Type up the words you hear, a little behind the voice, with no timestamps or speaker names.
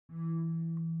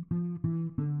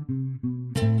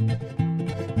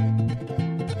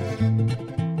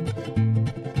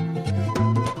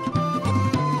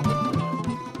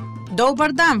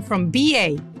Dobar dan from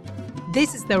BA.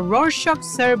 This is the Rorschach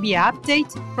Serbia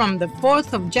update from the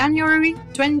 4th of January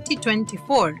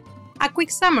 2024. A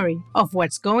quick summary of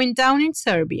what's going down in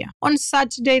Serbia. On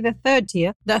Saturday the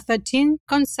 30th, the 13th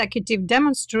consecutive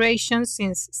demonstrations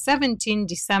since 17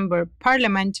 December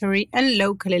parliamentary and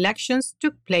local elections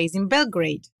took place in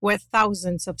Belgrade, where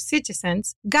thousands of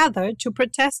citizens gathered to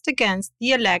protest against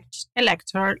the alleged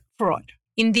electoral fraud.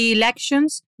 In the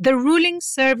elections, the ruling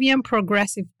Serbian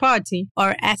Progressive Party,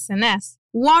 or SNS,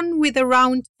 won with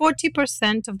around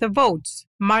 40% of the votes,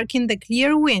 marking the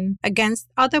clear win against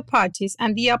other parties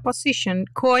and the opposition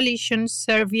coalition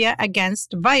Serbia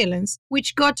Against Violence,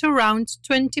 which got around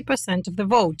 20% of the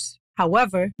votes.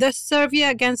 However, the Serbia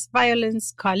Against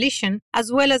Violence coalition, as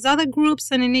well as other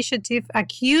groups and initiatives,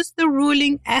 accused the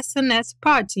ruling SNS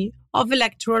party of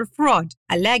electoral fraud,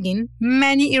 alleging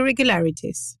many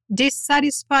irregularities.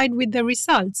 Dissatisfied with the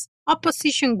results,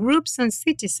 opposition groups and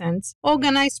citizens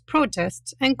organized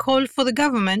protests and called for the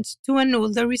government to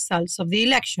annul the results of the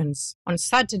elections. On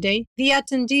Saturday, the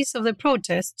attendees of the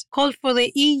protest called for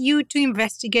the EU to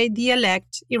investigate the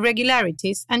alleged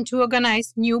irregularities and to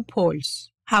organize new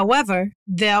polls. However,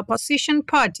 the opposition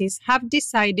parties have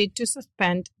decided to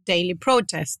suspend daily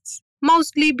protests,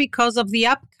 mostly because of the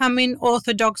upcoming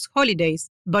Orthodox holidays,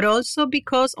 but also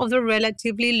because of the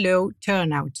relatively low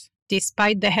turnout.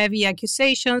 Despite the heavy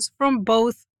accusations from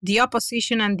both the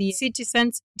opposition and the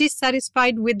citizens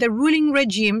dissatisfied with the ruling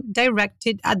regime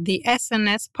directed at the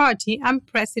SNS party and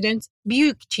President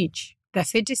Vučić, the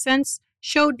citizens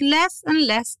showed less and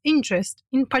less interest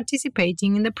in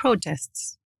participating in the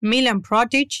protests. Milan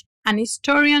Protic, an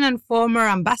historian and former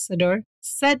ambassador,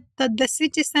 said that the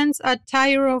citizens are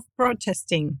tired of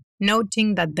protesting,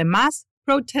 noting that the mass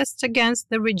protests against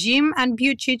the regime and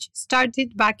Vučić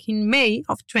started back in May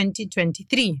of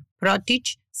 2023.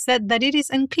 Protic said that it is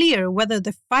unclear whether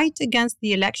the fight against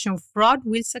the election fraud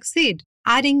will succeed,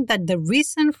 adding that the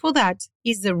reason for that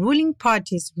is the ruling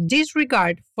party's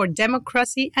disregard for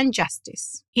democracy and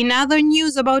justice. In other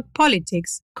news about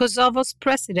politics, Kosovo's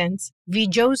president,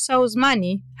 Vjosa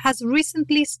Osmani, has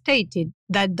recently stated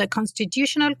that the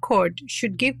Constitutional Court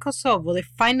should give Kosovo the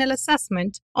final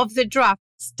assessment of the draft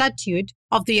statute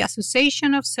of the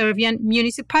Association of Serbian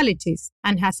Municipalities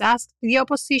and has asked the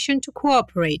opposition to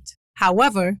cooperate.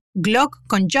 However, Glog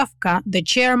Konjavka, the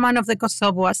chairman of the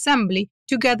Kosovo Assembly,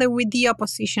 together with the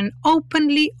opposition,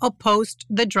 openly opposed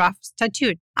the draft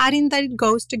statute, adding that it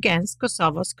goes against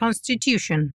Kosovo's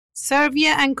constitution.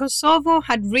 Serbia and Kosovo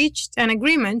had reached an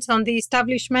agreement on the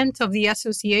establishment of the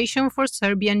Association for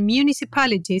Serbian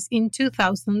Municipalities in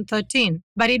 2013,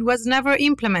 but it was never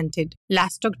implemented.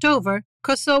 Last October,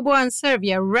 Kosovo and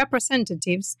Serbia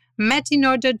representatives met in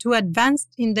order to advance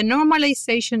in the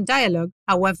normalization dialogue.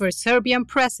 However, Serbian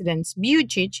President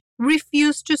Vučić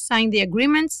refused to sign the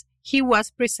agreements he was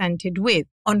presented with.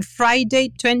 On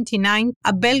Friday 29,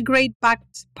 a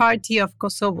Belgrade-backed Party of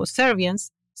Kosovo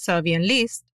Serbians, Serbian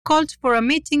List, called for a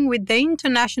meeting with the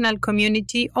international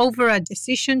community over a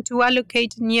decision to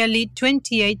allocate nearly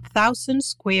 28,000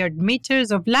 square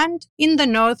meters of land in the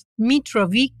North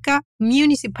Mitrovica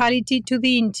municipality to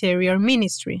the Interior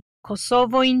Ministry.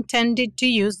 Kosovo intended to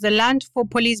use the land for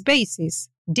police bases,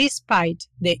 despite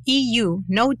the EU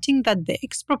noting that the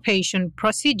expropriation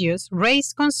procedures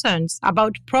raise concerns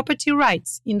about property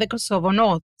rights in the Kosovo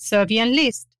North. Serbian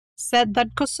List said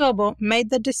that Kosovo made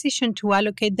the decision to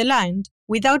allocate the land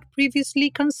without previously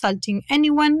consulting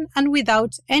anyone and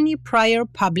without any prior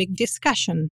public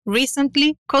discussion.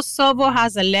 Recently, Kosovo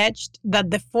has alleged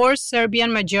that the 4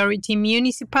 Serbian majority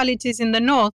municipalities in the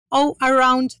north owe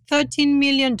around $13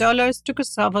 million to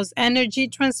Kosovo's energy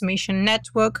transmission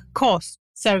network cost.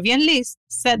 Serbian List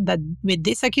said that with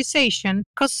this accusation,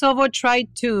 Kosovo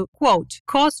tried to, quote,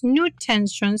 cause new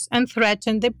tensions and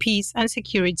threaten the peace and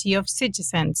security of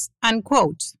citizens,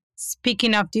 unquote.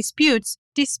 Speaking of disputes,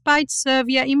 despite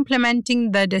Serbia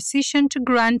implementing the decision to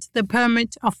grant the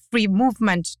permit of free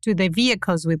movement to the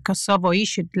vehicles with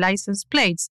Kosovo-issued license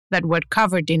plates that were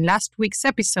covered in last week's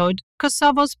episode,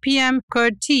 Kosovo's PM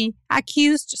Kurti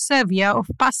accused Serbia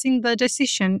of passing the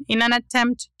decision in an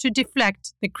attempt to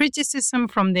deflect the criticism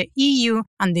from the EU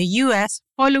and the US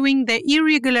following the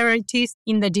irregularities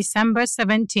in the December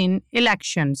 17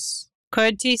 elections.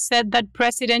 Kurti said that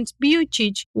President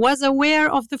Vučić was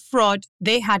aware of the fraud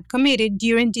they had committed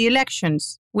during the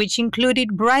elections, which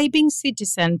included bribing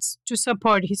citizens to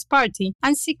support his party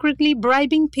and secretly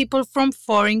bribing people from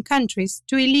foreign countries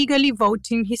to illegally vote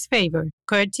in his favor.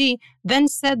 Kurti then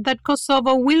said that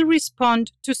Kosovo will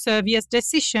respond to Serbia's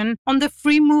decision on the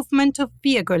free movement of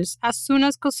vehicles as soon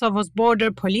as Kosovo's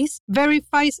border police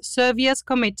verifies Serbia's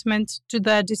commitment to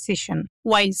their decision.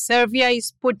 While Serbia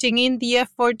is putting in the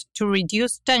effort to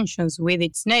reduce tensions with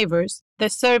its neighbors, the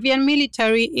Serbian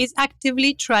military is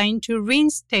actively trying to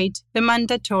reinstate the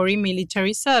mandatory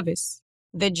military service.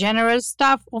 The General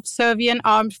Staff of Serbian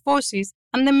Armed Forces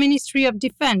and the Ministry of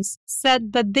Defense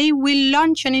said that they will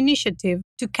launch an initiative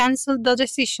to cancel the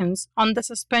decisions on the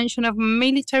suspension of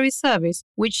military service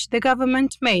which the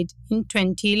government made in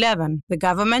 2011. The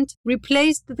government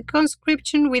replaced the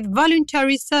conscription with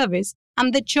voluntary service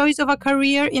and the choice of a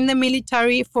career in the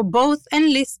military for both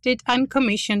enlisted and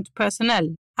commissioned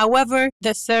personnel. However,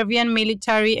 the Serbian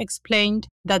military explained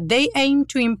that they aim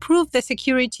to improve the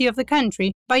security of the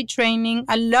country by training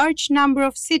a large number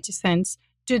of citizens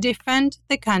to defend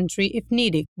the country if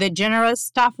needed. The General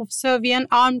Staff of Serbian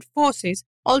Armed Forces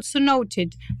also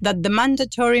noted that the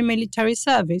mandatory military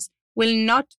service will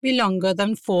not be longer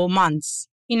than 4 months.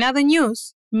 In other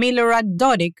news, Milorad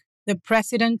Dodik, the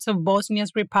president of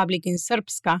Bosnia's Republika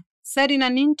Srpska, said in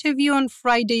an interview on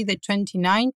Friday the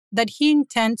 29th that he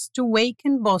intends to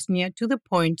weaken Bosnia to the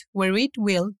point where it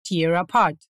will tear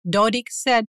apart. Dodik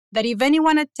said that if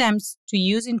anyone attempts to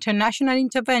use international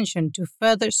intervention to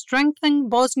further strengthen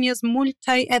Bosnia's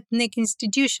multi-ethnic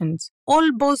institutions,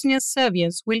 all Bosnian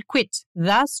Serbians will quit,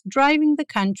 thus driving the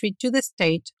country to the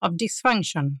state of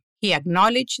dysfunction. He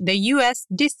acknowledged the U.S.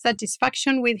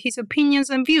 dissatisfaction with his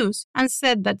opinions and views and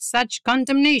said that such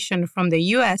condemnation from the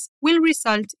U.S. will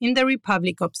result in the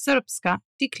Republika Srpska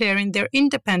declaring their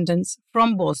independence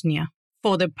from Bosnia.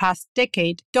 For the past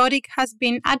decade, Dodik has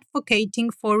been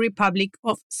advocating for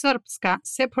Republika Srpska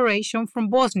separation from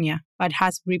Bosnia, but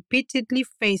has repeatedly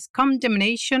faced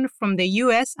condemnation from the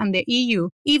US and the EU,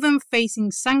 even facing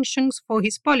sanctions for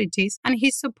his policies and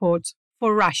his support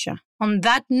for Russia. On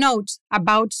that note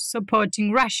about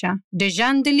supporting Russia,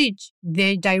 Dejan Delic,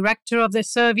 the director of the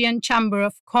Serbian Chamber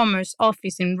of Commerce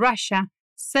office in Russia,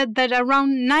 said that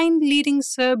around 9 leading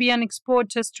Serbian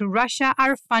exporters to Russia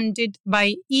are funded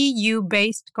by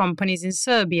EU-based companies in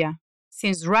Serbia.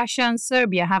 Since Russia and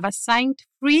Serbia have a signed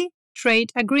free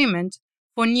trade agreement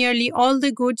for nearly all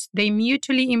the goods they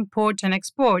mutually import and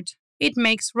export, it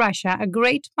makes Russia a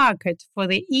great market for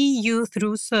the EU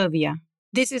through Serbia.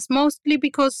 This is mostly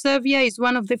because Serbia is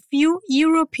one of the few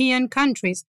European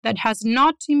countries that has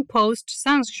not imposed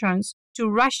sanctions to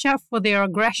Russia for their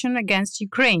aggression against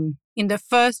Ukraine. In the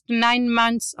first 9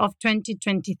 months of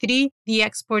 2023, the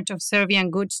export of Serbian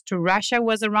goods to Russia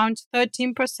was around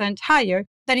 13% higher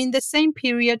than in the same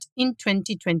period in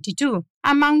 2022,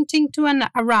 amounting to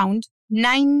around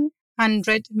 $900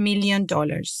 million.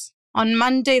 On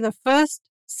Monday the 1st,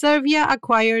 Serbia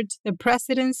acquired the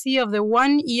presidency of the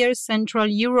one-year Central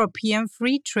European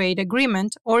Free Trade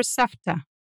Agreement, or CEFTA.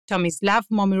 Tomislav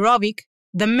Momirovic,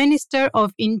 the Minister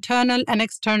of Internal and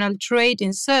External Trade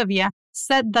in Serbia,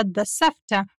 said that the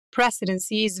CEFTA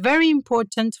presidency is very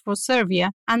important for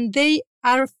Serbia and they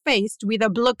are faced with a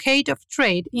blockade of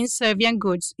trade in Serbian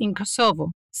goods in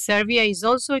Kosovo. Serbia is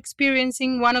also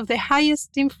experiencing one of the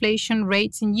highest inflation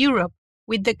rates in Europe,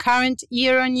 with the current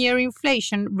year-on-year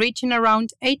inflation reaching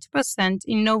around 8%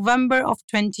 in November of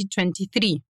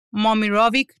 2023.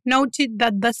 Momirovic noted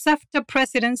that the CEFTA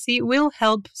presidency will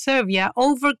help Serbia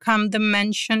overcome the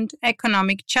mentioned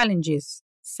economic challenges.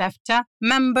 CEFTA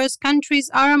members countries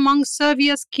are among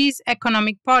Serbia's key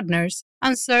economic partners,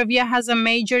 and Serbia has a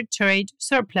major trade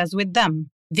surplus with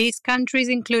them. These countries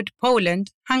include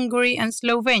Poland, Hungary, and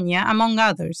Slovenia, among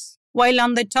others. While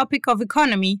on the topic of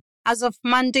economy, as of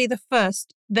Monday the 1st,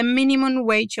 the minimum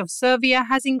wage of Serbia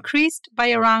has increased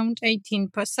by around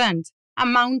 18%,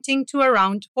 amounting to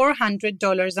around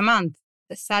 $400 a month.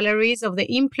 The salaries of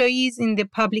the employees in the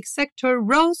public sector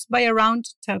rose by around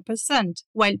 10%,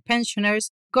 while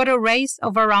pensioners got a raise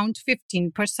of around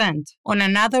 15%. On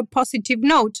another positive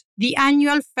note, the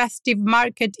annual festive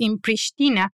market in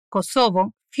Pristina,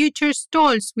 Kosovo, featured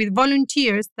stalls with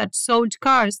volunteers that sold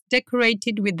cars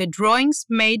decorated with the drawings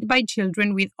made by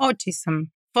children with autism,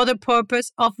 for the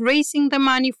purpose of raising the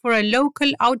money for a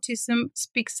local Autism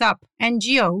Speaks Up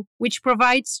NGO, which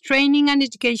provides training and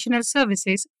educational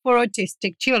services for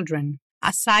autistic children.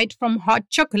 Aside from hot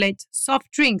chocolate,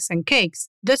 soft drinks, and cakes,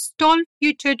 the stall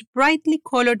featured brightly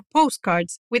colored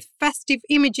postcards with festive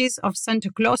images of Santa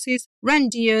Clauses,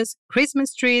 reindeers,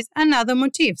 Christmas trees, and other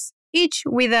motifs, each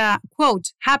with a,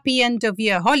 quote, happy end of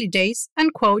year holidays,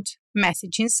 and, quote,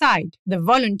 message inside. The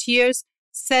volunteers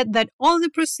said that all the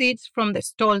proceeds from the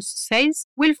stall's sales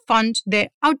will fund the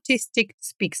Autistic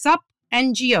Speaks Up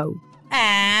NGO.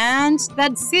 And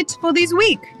that's it for this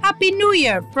week. Happy New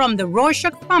Year from the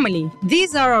Rorschach family.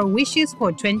 These are our wishes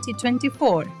for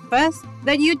 2024. First,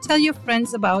 that you tell your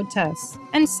friends about us.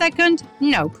 And second,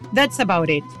 nope, that's about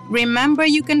it. Remember,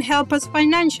 you can help us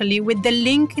financially with the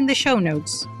link in the show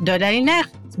notes.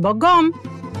 Dodarinecht, Bogom!